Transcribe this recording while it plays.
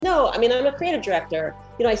I mean, I'm a creative director.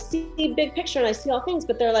 I see big picture and I see all things,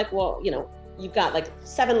 but they're like, well, you've got like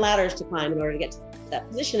 7 ladders to climb in order to get to that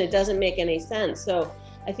position. It doesn't make any sense. So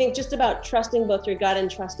I think just about trusting both your gut and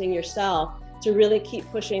trusting yourself to really keep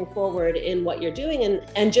pushing forward in what you're doing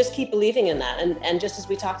and just keep believing in that. And just as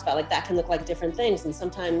we talked about, like that can look like different things. And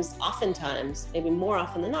sometimes, oftentimes, maybe more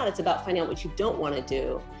often than not, it's about finding out what you don't want to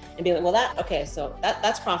do and being like, well, so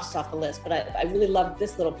that's crossed off the list, but I really love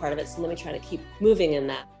this little part of it. So let me try to keep moving in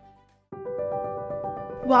that.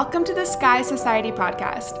 Welcome to the Sky Society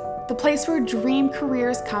podcast, the place where dream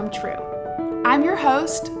careers come true. I'm your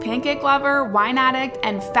host, pancake lover, wine addict,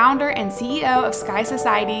 and founder and CEO of Sky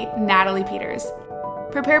Society, Natalie Peters.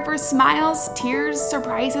 Prepare for smiles, tears,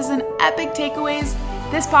 surprises, and epic takeaways.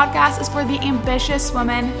 This podcast is for the ambitious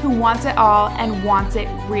woman who wants it all and wants it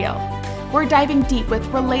real. We're diving deep with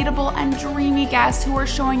relatable and dreamy guests who are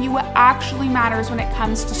showing you what actually matters when it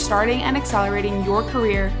comes to starting and accelerating your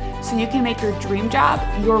career so you can make your dream job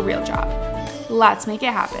your real job. Let's make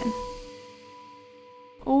it happen.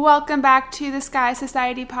 Welcome back to the Sky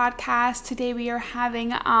Society podcast. Today we are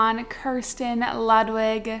having on Kirsten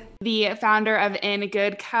Ludwig, the founder of In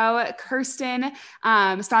Good Co. Kirsten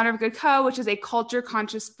is founder of Good Co., which is a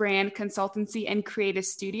culture-conscious brand consultancy and creative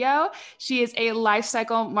studio. She is a life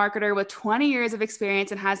cycle marketer with 20 years of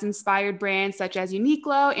experience and has inspired brands such as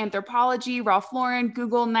Uniqlo, Anthropology, Ralph Lauren,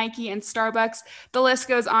 Google, Nike, and Starbucks. The list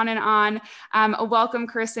goes on and on. Welcome,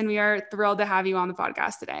 Kirsten. We are thrilled to have you on the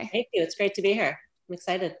podcast today. Thank you. It's great to be here. I'm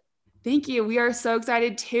excited. Thank you. We are so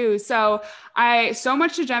excited too. So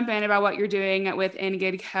much to jump in about what you're doing with In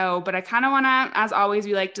Good Co, but I kind of want to, as always,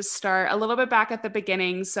 we like to start a little bit back at the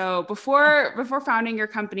beginning. So before founding your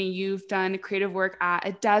company, you've done creative work at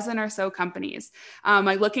a dozen or so companies.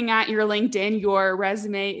 Like looking at your LinkedIn, your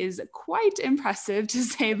resume is quite impressive to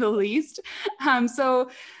say the least. There's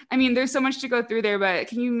so much to go through there, but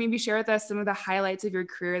can you maybe share with us some of the highlights of your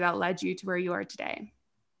career that led you to where you are today?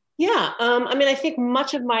 Yeah. I think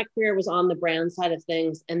much of my career was on the brand side of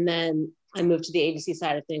things. And then I moved to the agency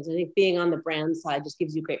side of things. I think being on the brand side just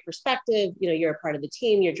gives you great perspective. You're a part of the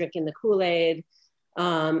team, you're drinking the Kool-Aid.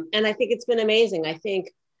 And I think it's been amazing. I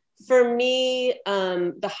think for me,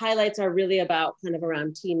 the highlights are really about kind of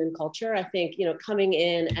around team and culture. I think, coming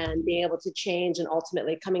in and being able to change and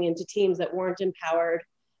ultimately coming into teams that weren't empowered,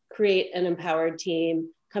 create an empowered team,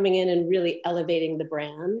 coming in and really elevating the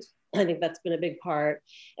brand. I think that's been a big part.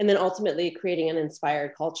 And then ultimately creating an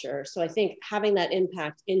inspired culture. So I think having that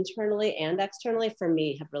impact internally and externally for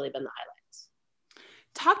me have really been the highlights.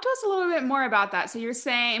 Talk to us a little bit more about that. So you're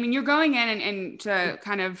saying, you're going in and to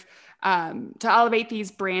kind of to elevate these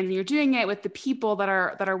brands, and you're doing it with the people that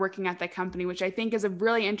are working at the company, which I think is a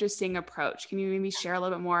really interesting approach. Can you maybe share a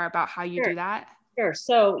little bit more about how you do that? Sure.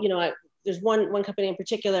 So, there's one company in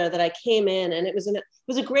particular that I came in, and it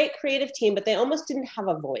was a great creative team, but they almost didn't have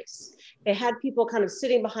a voice. They had people kind of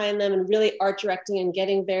sitting behind them and really art directing and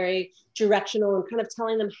getting very directional and kind of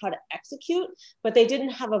telling them how to execute, but they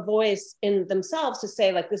didn't have a voice in themselves to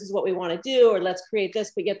say, like, this is what we want to do, or let's create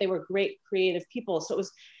this, but yet they were great creative people. So it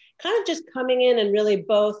was kind of just coming in and really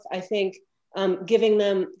both, I think, giving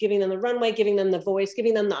them the runway, giving them the voice,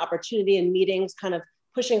 giving them the opportunity in meetings, kind of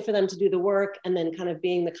pushing for them to do the work, and then kind of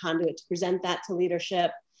being the conduit to present that to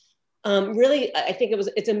leadership. Really, I think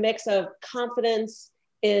it's a mix of confidence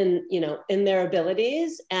in their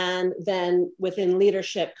abilities, and then within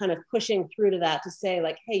leadership, kind of pushing through to that to say,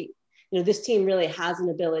 like, hey, this team really has an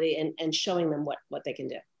ability, and showing them what they can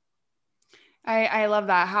do. I love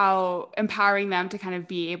that, how empowering them to kind of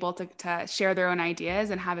be able to share their own ideas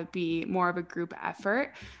and have it be more of a group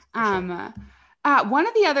effort. Sure. One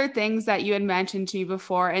of the other things that you had mentioned to me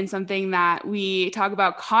before, and something that we talk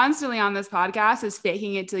about constantly on this podcast, is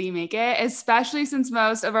faking it till you make it, especially since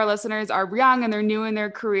most of our listeners are young and they're new in their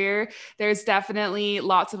career. There's definitely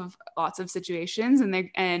lots of situations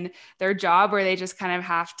in their job where they just kind of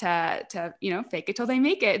have to fake it till they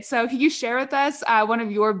make it. So can you share with us one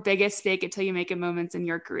of your biggest fake it till you make it moments in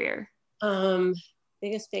your career?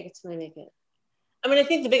 Biggest fake it till I make it. I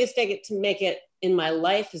think the biggest fake it to make it in my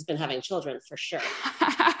life has been having children, for sure.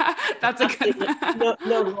 That's a good one.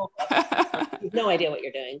 No rule. You have no idea what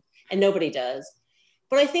you're doing, and nobody does.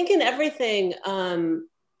 But I think in everything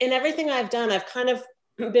I've done, I've kind of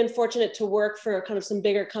been fortunate to work for kind of some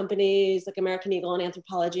bigger companies like American Eagle and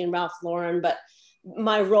Anthropology and Ralph Lauren, but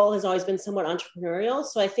my role has always been somewhat entrepreneurial.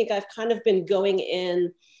 So I think I've kind of been going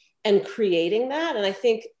in and creating that. And I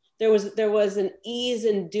think there was an ease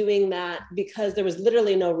in doing that because there was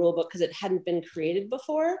literally no rule book because it hadn't been created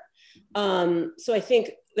before. So I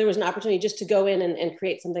think there was an opportunity just to go in and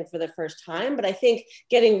create something for the first time. But I think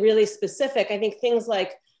getting really specific, I think things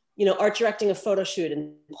like art directing a photo shoot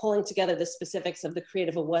and pulling together the specifics of the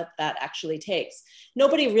creative of what that actually takes.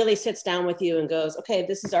 Nobody really sits down with you and goes, okay,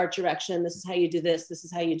 this is art direction. This is how you do this. This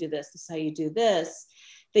is how you do this. This is how you do this.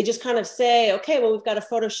 They just kind of say, okay, well, we've got a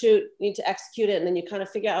photo shoot, you need to execute it. And then you kind of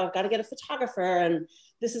figure out, I've got to get a photographer, and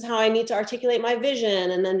this is how I need to articulate my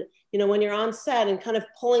vision. And then, when you're on set and kind of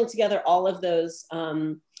pulling together all of those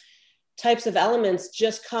types of elements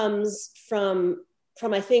just comes from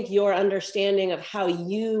I think your understanding of how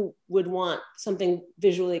you would want something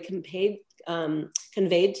visually conveyed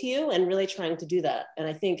to you, and really trying to do that. And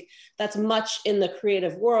I think that's much in the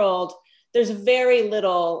creative world. There's very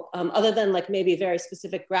little, other than like maybe very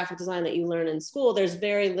specific graphic design that you learn in school, there's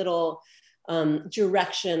very little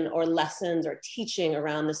direction or lessons or teaching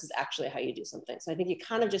around this is actually how you do something. So I think you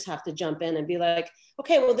kind of just have to jump in and be like,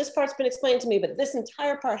 okay, well, this part's been explained to me, but this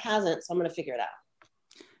entire part hasn't, so I'm going to figure it out.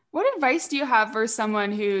 What advice do you have for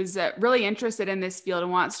someone who's really interested in this field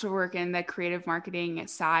and wants to work in the creative marketing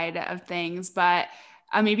side of things, but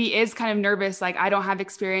maybe is kind of nervous, like, I don't have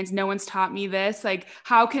experience, no one's taught me this. Like,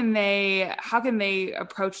 how can they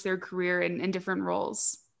approach their career in different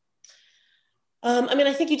roles?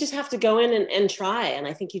 I think you just have to go in and try. And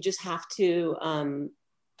I think you just have to,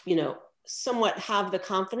 somewhat have the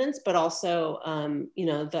confidence, but also,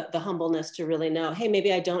 the humbleness to really know, hey,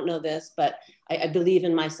 maybe I don't know this, but I believe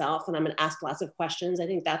in myself and I'm going to ask lots of questions. I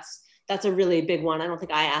think that's a really big one. I don't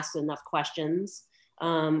think I asked enough questions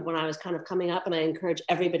when I was kind of coming up, and I encourage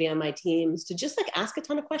everybody on my teams to just like ask a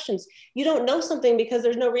ton of questions. You don't know something because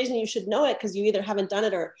there's no reason you should know it, because you either haven't done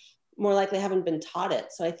it or more likely haven't been taught it.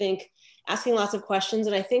 So I think asking lots of questions,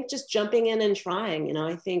 and I think just jumping in and trying,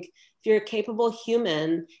 I think if you're a capable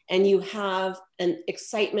human and you have an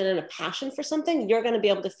excitement and a passion for something, you're going to be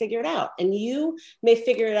able to figure it out. And you may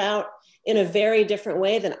figure it out in a very different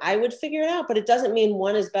way than I would figure it out, but it doesn't mean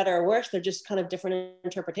one is better or worse. They're just kind of different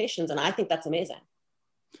interpretations. And I think that's amazing.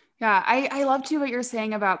 Yeah, I love too what you're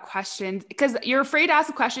saying about questions, because you're afraid to ask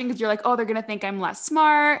a question because you're like, oh, they're going to think I'm less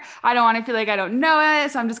smart. I don't want to feel like I don't know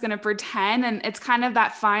it, so I'm just going to pretend. And it's kind of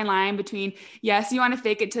that fine line between, yes, you want to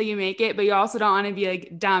fake it till you make it, but you also don't want to be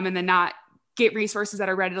like dumb and then not get resources that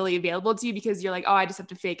are readily available to you because you're like, oh, I just have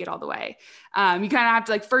to fake it all the way. You kind of have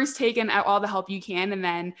to like first take in all the help you can. And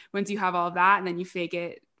then once you have all of that, and then you fake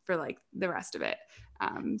it for like the rest of it.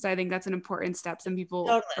 So I think that's an important step some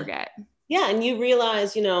people forget. Yeah. And you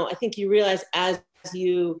realize, I think you realize as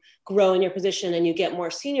you grow in your position and you get more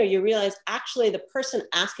senior, you realize actually the person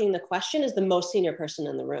asking the question is the most senior person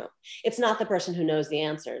in the room. It's not the person who knows the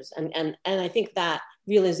answers. And I think that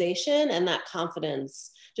realization and that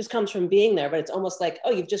confidence just comes from being there, but it's almost like,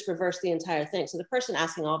 oh, you've just reversed the entire thing. So the person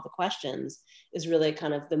asking all of the questions is really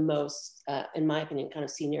kind of the most, in my opinion, kind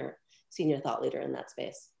of senior thought leader in that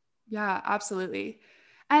space. Yeah, absolutely.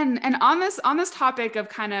 And on this topic of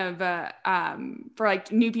kind of for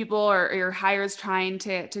like new people or your hires trying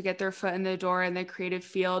to get their foot in the door in the creative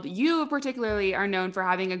field, you particularly are known for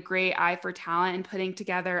having a great eye for talent and putting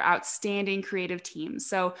together outstanding creative teams.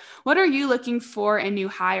 So what are you looking for in new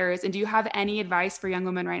hires? And do you have any advice for young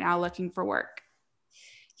women right now looking for work?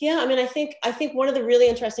 Yeah, I think one of the really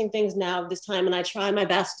interesting things now this time, and I try my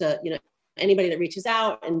best to, anybody that reaches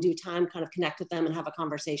out and do time kind of connect with them and have a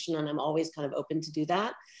conversation. And I'm always kind of open to do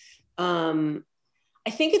that. I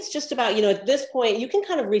think it's just about, at this point, you can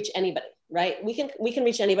kind of reach anybody, right? We can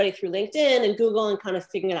reach anybody through LinkedIn and Google and kind of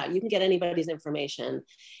figuring it out. You can get anybody's information.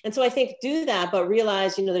 And so I think do that, but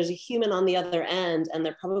realize, there's a human on the other end and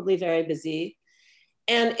they're probably very busy.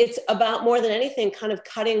 And it's about more than anything, kind of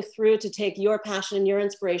cutting through to take your passion and your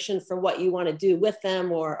inspiration for what you want to do with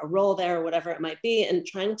them or a role there or whatever it might be, and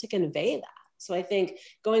trying to convey that. So I think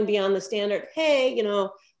going beyond the standard, hey,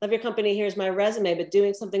 love your company, here's my resume, but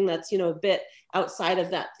doing something that's, a bit outside of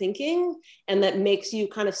that thinking and that makes you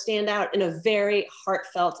kind of stand out in a very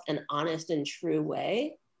heartfelt and honest and true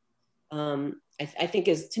way. I think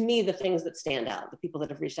is, to me, the things that stand out, the people that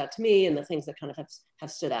have reached out to me and the things that kind of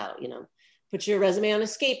have stood out, put your resume on a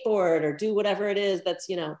skateboard or do whatever it is that's,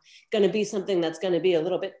 going to be something that's going to be a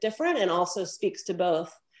little bit different and also speaks to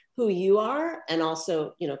both who you are and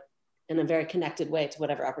also, in a very connected way to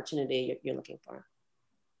whatever opportunity you're looking for.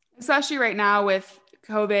 Especially right now with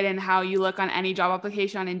COVID and how you look on any job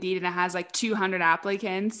application on Indeed and it has like 200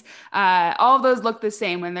 applicants. All of those look the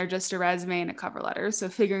same when they're just a resume and a cover letter. So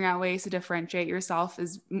figuring out ways to differentiate yourself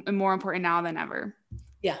is more important now than ever.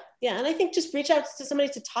 Yeah. Yeah. And I think just reach out to somebody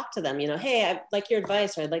to talk to them, hey, I'd like your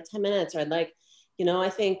advice, or I'd like 10 minutes, or I'd like, I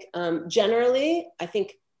think generally, I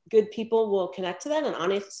think good people will connect to that. And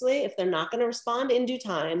honestly, if they're not going to respond in due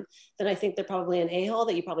time, then I think they're probably an a-hole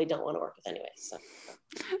that you probably don't want to work with anyway. So.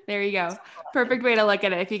 There you go. Perfect way to look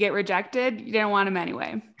at it. If you get rejected, you didn't want them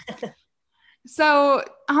anyway. So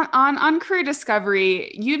on career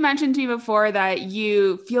discovery, you mentioned to me before that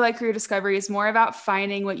you feel like career discovery is more about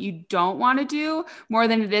finding what you don't want to do more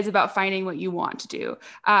than it is about finding what you want to do.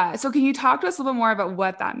 So can you talk to us a little bit more about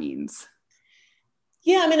what that means?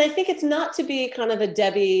 Yeah, I mean, I think it's not to be kind of a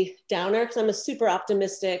Debbie Downer because I'm a super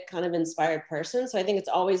optimistic, kind of inspired person. So I think it's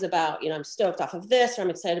always about, I'm stoked off of this, or I'm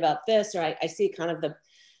excited about this, or I see kind of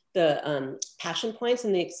the passion points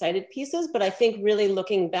and the excited pieces. But I think really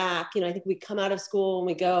looking back, I think we come out of school and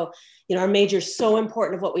we go, our major is so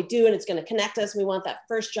important of what we do and it's going to connect us. We want that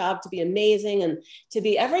first job to be amazing and to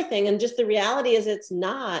be everything. And just the reality is it's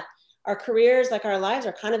not. Our careers, like our lives,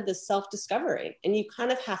 are kind of this self-discovery. And you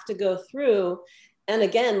kind of have to go through. And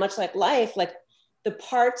again, much like life, like the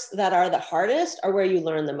parts that are the hardest are where you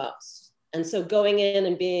learn the most. And so going in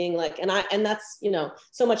and being like, and that's,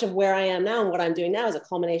 so much of where I am now and what I'm doing now is a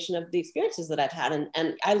culmination of the experiences that I've had.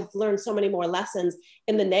 And I've learned so many more lessons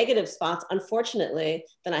in the negative spots, unfortunately,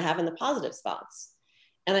 than I have in the positive spots.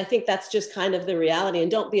 And I think that's just kind of the reality.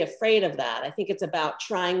 And don't be afraid of that. I think it's about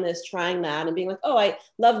trying this, trying that, and being like, oh, I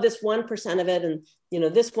love this 1% of it. And,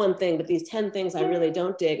 this one thing, but these 10 things I really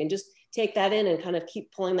don't dig. And just take that in and kind of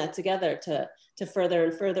keep pulling that together to further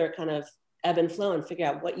and further kind of ebb and flow and figure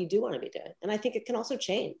out what you do want to be doing. And I think it can also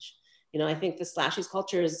change. I think the slashies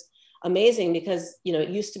culture is amazing because, it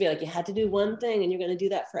used to be like you had to do one thing and you're going to do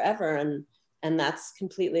that forever. And that's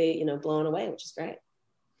completely, blown away, which is great.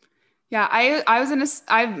 Yeah, I was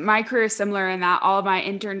my career is similar in that all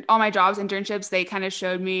my jobs, internships, they kind of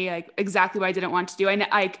showed me like exactly what I didn't want to do.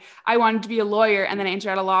 I wanted to be a lawyer and then I entered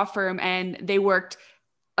at a law firm and they worked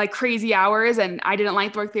like crazy hours and I didn't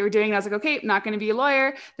like the work they were doing. And I was like, okay, I'm not going to be a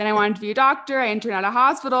lawyer. Then I wanted to be a doctor. I interned at a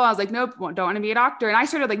hospital. I was like, nope, don't want to be a doctor. And I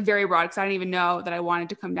started like very broad because I didn't even know that I wanted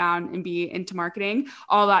to come down and be into marketing.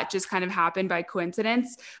 All that just kind of happened by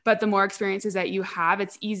coincidence. But the more experiences that you have,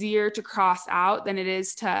 it's easier to cross out than it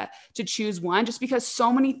is to choose one, just because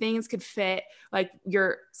so many things could fit like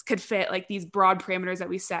these broad parameters that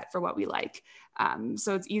we set for what we like.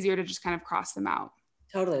 So it's easier to just kind of cross them out.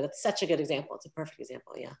 Totally. That's such a good example. It's a perfect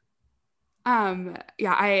example. Yeah.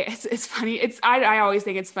 It's funny. I always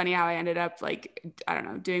think it's funny how I ended up like, I don't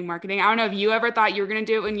know, doing marketing. I don't know if you ever thought you were going to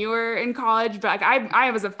do it when you were in college, but like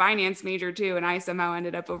I was a finance major too. And I somehow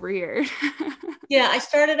ended up over here. Yeah. I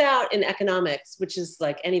started out in economics, which is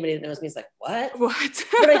like anybody that knows me is like, what? But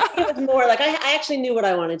I think it was more like, I actually knew what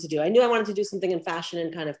I wanted to do. I knew I wanted to do something in fashion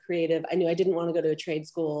and kind of creative. I knew I didn't want to go to a trade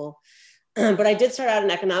school. But I did start out in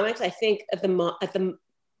economics. I think at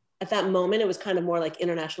that moment, it was kind of more like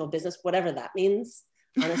international business, whatever that means,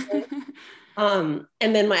 honestly. And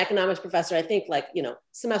then my economics professor, I think like,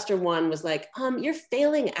 semester one was like, you're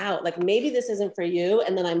failing out. Like maybe this isn't for you.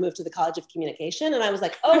 And then I moved to the College of Communication and I was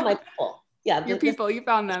like, oh, my people. Yeah. Your people, you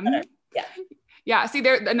found them. Yeah. Yeah. See,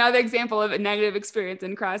 there's another example of a negative experience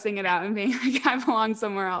and crossing it out and being like, I belong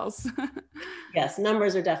somewhere else. Yes.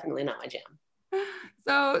 Numbers are definitely not my jam.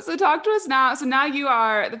 So talk to us now. So now you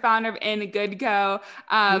are the founder of In a Good Go.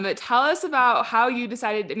 Tell us about how you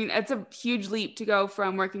decided. I mean, it's a huge leap to go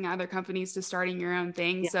from working at other companies to starting your own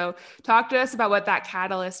thing. Yeah. So talk to us about what that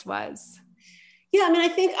catalyst was. Yeah, I mean, I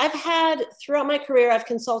think I've had throughout my career, I've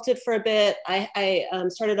consulted for a bit. I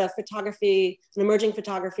started an emerging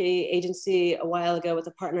photography agency a while ago with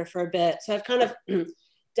a partner for a bit. So I've kind of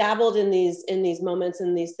dabbled in these moments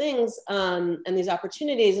and these things and these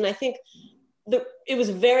opportunities. And I think it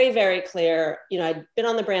was very, very clear, I'd been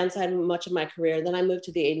on the brand side much of my career. Then I moved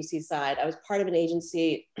to the agency side. I was part of an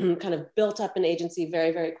agency, kind of built up an agency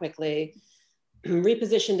very, very quickly,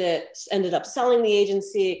 repositioned it, ended up selling the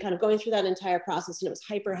agency, kind of going through that entire process. And it was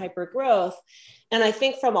hyper growth. And I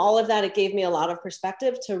think from all of that, it gave me a lot of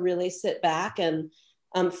perspective to really sit back and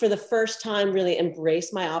for the first time, really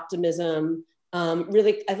embrace my optimism,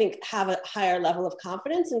 really, I think, have a higher level of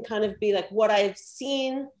confidence and kind of be like, what I've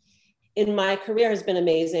seen in my career has been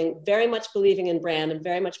amazing, very much believing in brand and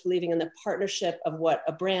very much believing in the partnership of what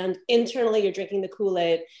a brand internally, you're drinking the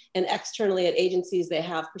Kool-Aid, and externally at agencies, they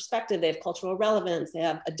have perspective, they have cultural relevance, they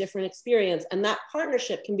have a different experience. And that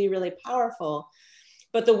partnership can be really powerful.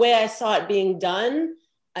 But the way I saw it being done,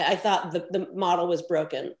 I thought the model was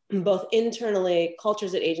broken. Both internally,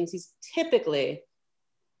 cultures at agencies typically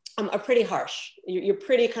are pretty harsh. You're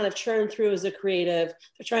pretty kind of churned through as a creative.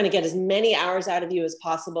 They're trying to get as many hours out of you as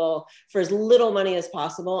possible for as little money as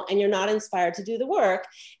possible. And you're not inspired to do the work.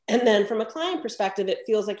 And then from a client perspective, it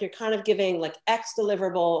feels like you're kind of giving like X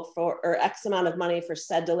deliverable or X amount of money for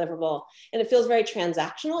said deliverable. And it feels very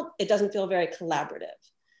transactional. It doesn't feel very collaborative.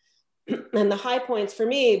 And the high points for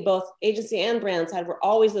me, both agency and brand side, were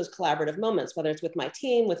always those collaborative moments, whether it's with my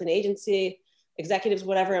team, with an agency, executives,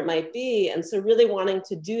 whatever it might be. And so really wanting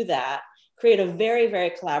to do that, create a very, very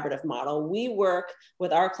collaborative model. We work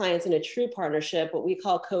with our clients in a true partnership, what we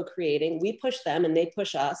call co-creating. We push them and they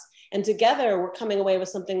push us. And together we're coming away with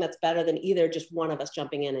something that's better than either just one of us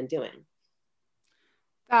jumping in and doing.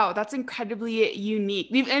 Wow, that's incredibly unique.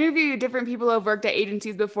 We've interviewed different people who have worked at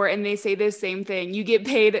agencies before, and they say the same thing. You get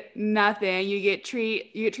paid nothing. You get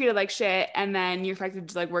treated like shit, and then you're expected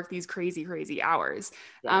to like work these crazy, crazy hours.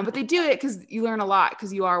 Yeah. But they do it because you learn a lot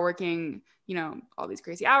because you are working, you know, all these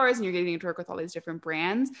crazy hours and you're getting to work with all these different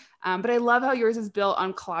brands. But I love how yours is built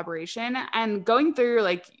on collaboration and going through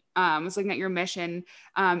like, I was looking at your mission,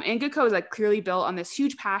 and Goodco is like clearly built on this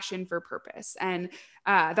huge passion for purpose and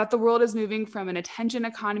that the world is moving from an attention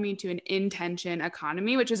economy to an intention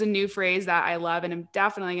economy, which is a new phrase that I love and I'm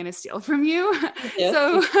definitely going to steal from you.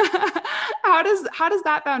 So how does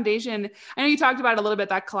that foundation, I know you talked about a little bit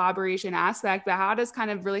that collaboration aspect, but how does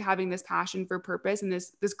kind of really having this passion for purpose and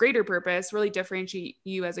this greater purpose really differentiate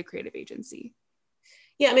you as a creative agency?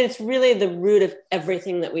 Yeah, I mean, it's really the root of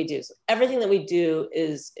everything that we do. So everything that we do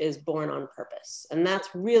is born on purpose. And that's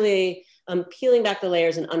really peeling back the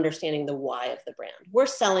layers and understanding the why of the brand. We're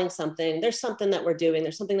selling something. There's something that we're doing.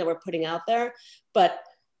 There's something that we're putting out there. But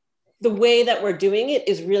the way that we're doing it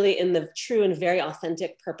is really in the true and very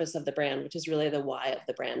authentic purpose of the brand, which is really the why of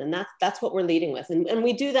the brand. And that's what we're leading with. And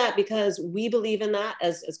we do that because we believe in that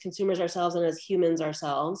as consumers ourselves and as humans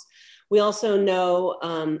ourselves. We also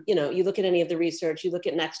know, you look at any of the research, you look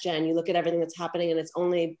at next gen, you look at everything that's happening and it's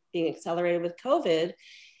only being accelerated with COVID.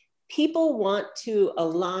 People want to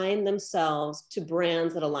align themselves to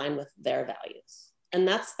brands that align with their values. And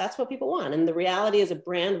that's what people want. And the reality is a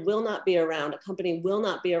brand will not be around, a company will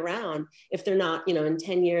not be around if they're not, in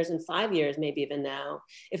 10 years and 5 years, maybe even now,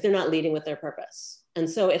 if they're not leading with their purpose. And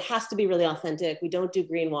so it has to be really authentic. We don't do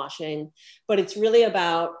greenwashing, but it's really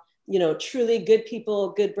about, truly good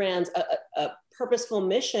people, good brands, a purposeful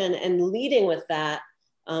mission and leading with that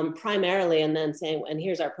primarily, and then saying, and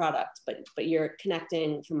here's our product, but you're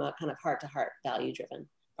connecting from a kind of heart-to-heart value-driven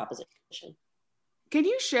proposition. Can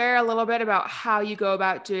you share a little bit about how you go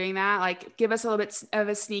about doing that? Like give us a little bit of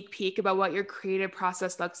a sneak peek about what your creative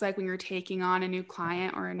process looks like when you're taking on a new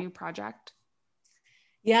client or a new project.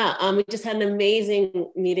 Yeah, we just had an amazing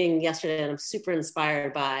meeting yesterday and I'm super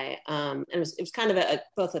inspired by, and it was kind of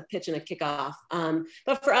both a pitch and a kickoff.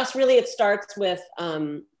 But for us, really, it starts with,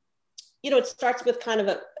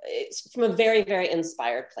 it's from a very, very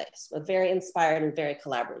inspired place, a very inspired and very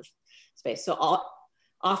collaborative space. So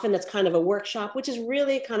often it's kind of a workshop, which is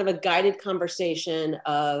really kind of a guided conversation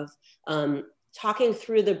of talking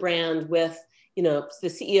through the brand with, the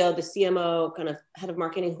CEO, the CMO, kind of head of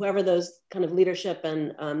marketing, whoever those kind of leadership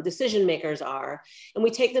and decision makers are. And we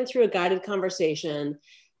take them through a guided conversation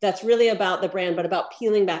that's really about the brand, but about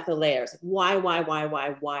peeling back the layers. Why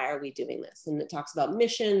are we doing this? And it talks about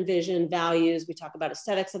mission, vision, values. We talk about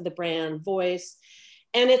aesthetics of the brand, voice.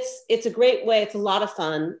 And it's a great way. It's a lot of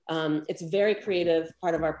fun. It's a very creative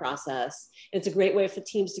part of our process. It's a great way for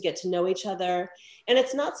teams to get to know each other. And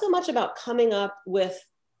it's not so much about coming up with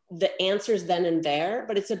the answers then and there,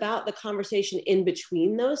 but it's about the conversation in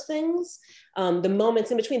between those things, the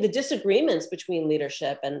moments in between, the disagreements between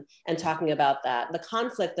leadership and talking about that, the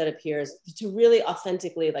conflict that appears, to really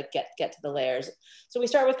authentically get to the layers. So we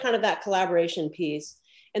start with kind of that collaboration piece.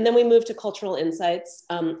 And then we move to cultural insights.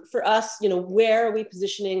 For us, where are we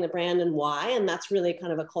positioning the brand and why? And that's really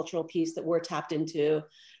kind of a cultural piece that we're tapped into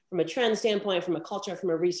from a trend standpoint, from a culture, from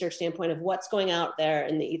a research standpoint of what's going out there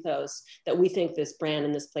in the ethos that we think this brand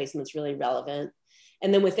and this placement's really relevant.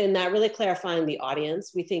 And then within that, really clarifying the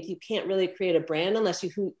audience. We think you can't really create a brand unless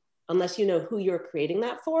you know who you're creating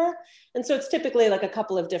that for. And so it's typically like a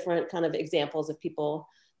couple of different kind of examples of people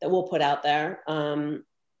that we'll put out there.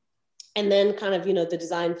 And then kind of, the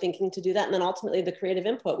design thinking to do that. And then ultimately the creative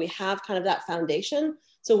input. We have kind of that foundation.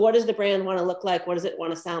 So what does the brand want to look like? What does it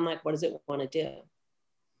want to sound like? What does it want to do?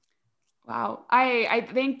 Wow. I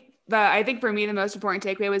think for me, the most important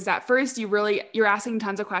takeaway was that first, you're asking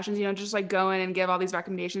tons of questions, just like go in and give all these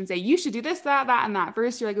recommendations, say, you should do this, that, and that.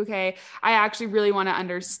 First, you're like, okay, I actually really want to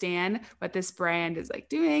understand what this brand is like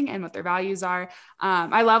doing and what their values are.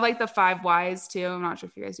 I love like the 5 whys too. I'm not sure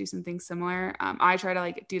if you guys do something similar. I try to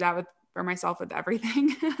like do that for myself with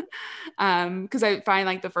everything. Cause I find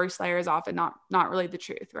like the first layer is often not really the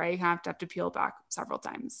truth, right? You have to peel back several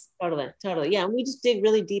times. Totally. Yeah. And we just dig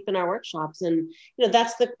really deep in our workshops and,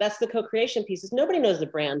 that's the co-creation pieces. Nobody knows the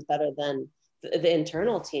brand better than the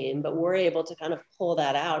internal team, but we're able to kind of pull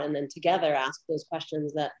that out and then together ask those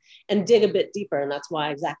questions and dig a bit deeper. And that's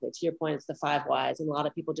why, exactly to your point, it's the 5 whys. And a lot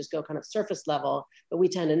of people just go kind of surface level, but we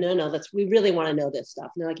tend to no, we really want to know this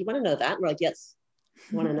stuff. And they're like, you want to know that? And we're like, yes,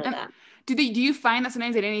 I want to know that. Do you find that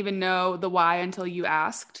sometimes they didn't even know the why until you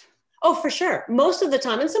asked? Oh, for sure. Most of the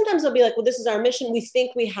time. And sometimes they'll be like, well, this is our mission. We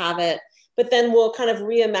think we have it, but then we'll kind of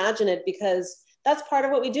reimagine it, because that's part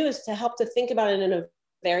of what we do, is to help to think about it in a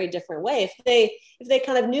very different way. If they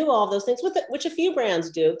kind of knew all of those things, which a few brands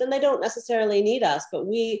do, then they don't necessarily need us, but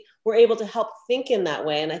we were able to help think in that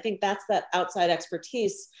way. And I think that's that outside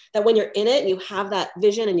expertise, that when you're in it and you have that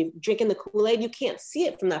vision and you drink in the Kool-Aid, you can't see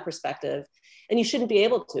it from that perspective, and you shouldn't be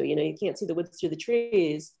able to, you can't see the woods through the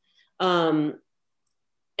trees.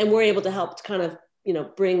 And we're able to help to kind of,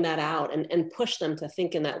 bring that out and push them to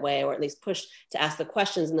think in that way, or at least push to ask the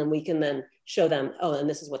questions. And then we can then show them, oh, and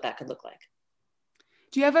this is what that could look like.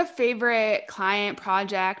 Do you have a favorite client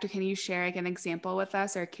project, or can you share like an example with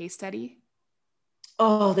us or a case study?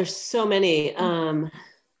 Oh, there's so many.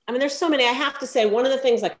 There's so many. I have to say, one of the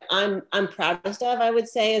things like I'm proudest of, I would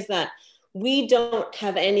say, is that we don't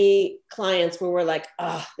have any clients where we're like,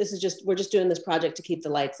 oh, we're just doing this project to keep the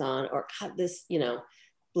lights on, or cut this,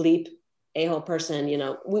 bleep a-hole person.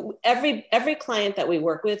 Every client that we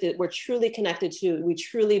work with, we're truly connected to, we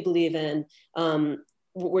truly believe in,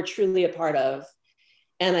 we're truly a part of.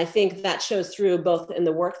 And I think that shows through both in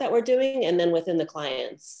the work that we're doing and then within the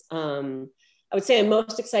clients. I would say I'm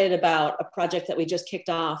most excited about a project that we just kicked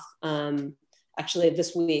off actually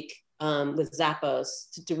this week with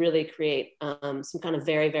Zappos to really create some kind of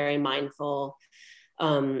very, very mindful,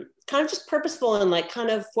 kind of just purposeful and like kind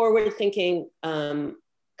of forward thinking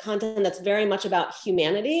content that's very much about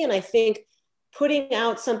humanity. And I think putting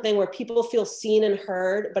out something where people feel seen and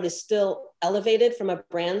heard, but is still elevated from a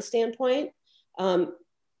brand standpoint,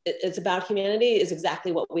 it's about humanity, is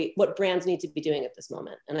exactly what brands need to be doing at this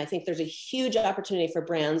moment. And I think there's a huge opportunity for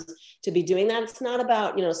brands to be doing that. It's not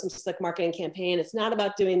about, some slick marketing campaign. It's not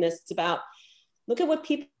about doing this. It's about, look at what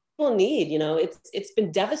people need. It's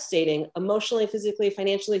been devastating emotionally, physically,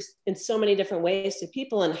 financially, in so many different ways to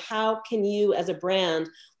people. And how can you as a brand,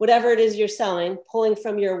 whatever it is you're selling, pulling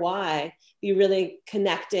from your why, be really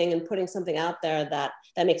connecting and putting something out there that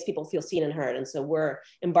makes people feel seen and heard. And so we're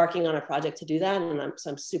embarking on a project to do that. And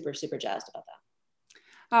I'm super, super jazzed about that.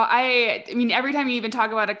 Oh, I mean, every time you even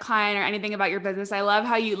talk about a client or anything about your business, I love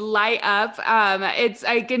how you light up.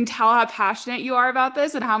 I can tell how passionate you are about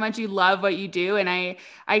this and how much you love what you do. And I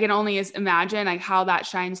can only imagine like how that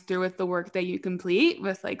shines through with the work that you complete,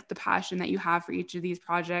 with like the passion that you have for each of these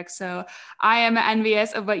projects. So I am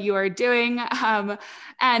envious of what you are doing. And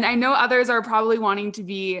I know others are probably wanting to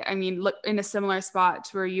be, look in a similar spot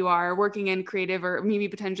to where you are, working in creative or maybe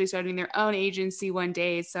potentially starting their own agency one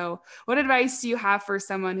day. So what advice do you have for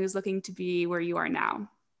someone who's looking to be where you are now?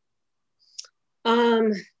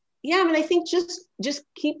 I think just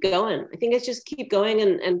keep going. I think it's just keep going.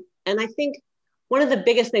 And I think one of the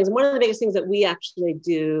biggest things that we actually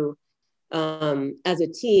do as a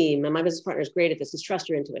team, and my business partner is great at this, is trust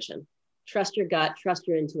your intuition. Trust your gut, trust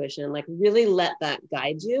your intuition, like really let that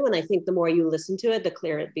guide you. And I think the more you listen to it, the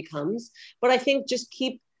clearer it becomes. But I think just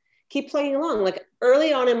keep plugging along. Like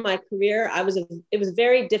early on in my career, it was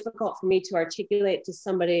very difficult for me to articulate to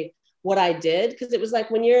somebody what I did, because it was like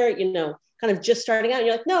when you're, kind of just starting out,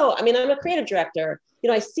 you're like, no, I'm a creative director.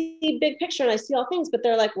 I see big picture and I see all things, but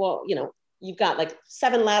they're like, well, you've got like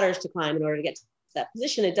 7 ladders to climb in order to get to that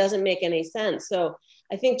position. It doesn't make any sense. So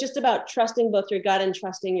I think just about trusting both your gut and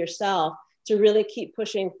trusting yourself to really keep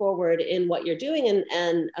pushing forward in what you're doing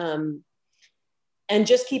and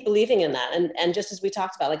just keep believing in that. And just as we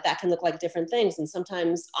talked about, like that can look like different things. And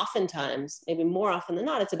oftentimes, maybe more often than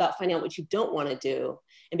not, it's about finding out what you don't want to do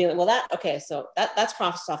and being like, well, so that's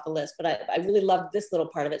crossed off the list, but I really love this little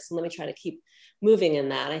part of it. So let me try to keep moving in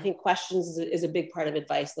that. I think questions is a big part of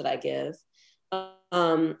advice that I give.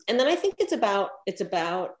 And then I think it's about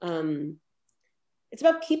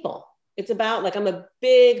people. It's about, like, I'm a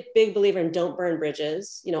big, big believer in don't burn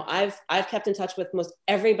bridges. I've kept in touch with most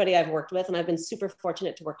everybody I've worked with, and I've been super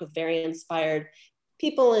fortunate to work with very inspired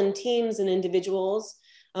people and teams and individuals.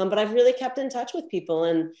 But I've really kept in touch with people,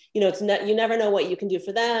 and, you never know what you can do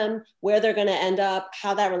for them, where they're going to end up,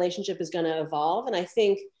 how that relationship is going to evolve. And I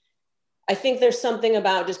think there's something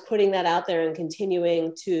about just putting that out there and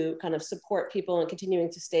continuing to kind of support people and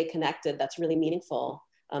continuing to stay connected that's really meaningful.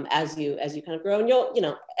 As you kind of grow,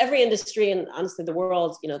 and every industry, and honestly the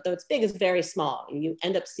world, though it's big, is very small, and you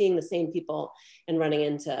end up seeing the same people and running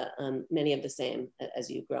into many of the same as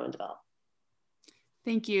you grow and develop.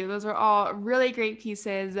 Thank you. Those are all really great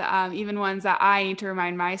pieces, even ones that I need to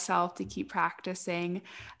remind myself to keep practicing.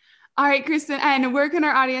 All right, Kirsten, and where can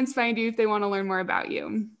our audience find you if they want to learn more about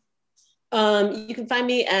you? You can find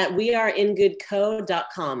me at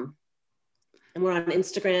weareingoodco.com. And we're on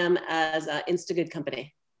Instagram as Instagood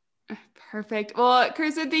Company. Perfect. Well,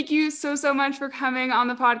 Kirsten, thank you so much for coming on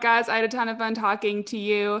the podcast. I had a ton of fun talking to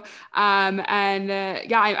you. I'm going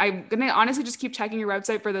to honestly just keep checking your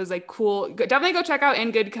website for those like cool, definitely go check out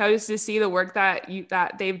In Good Coast to see the work that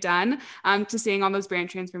they've done. To seeing all those brand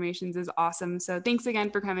transformations is awesome. So thanks again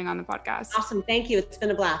for coming on the podcast. Awesome. Thank you. It's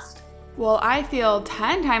been a blast. Well, I feel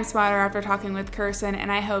 10 times smarter after talking with Kirsten,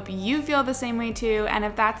 and I hope you feel the same way too. And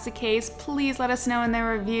if that's the case, please let us know in the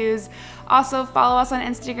reviews. Also, follow us on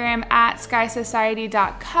Instagram at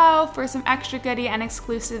skysociety.co for some extra goodie and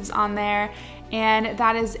exclusives on there. And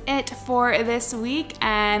that is it for this week,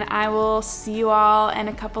 and I will see you all in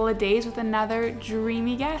a couple of days with another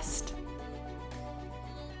dreamy guest.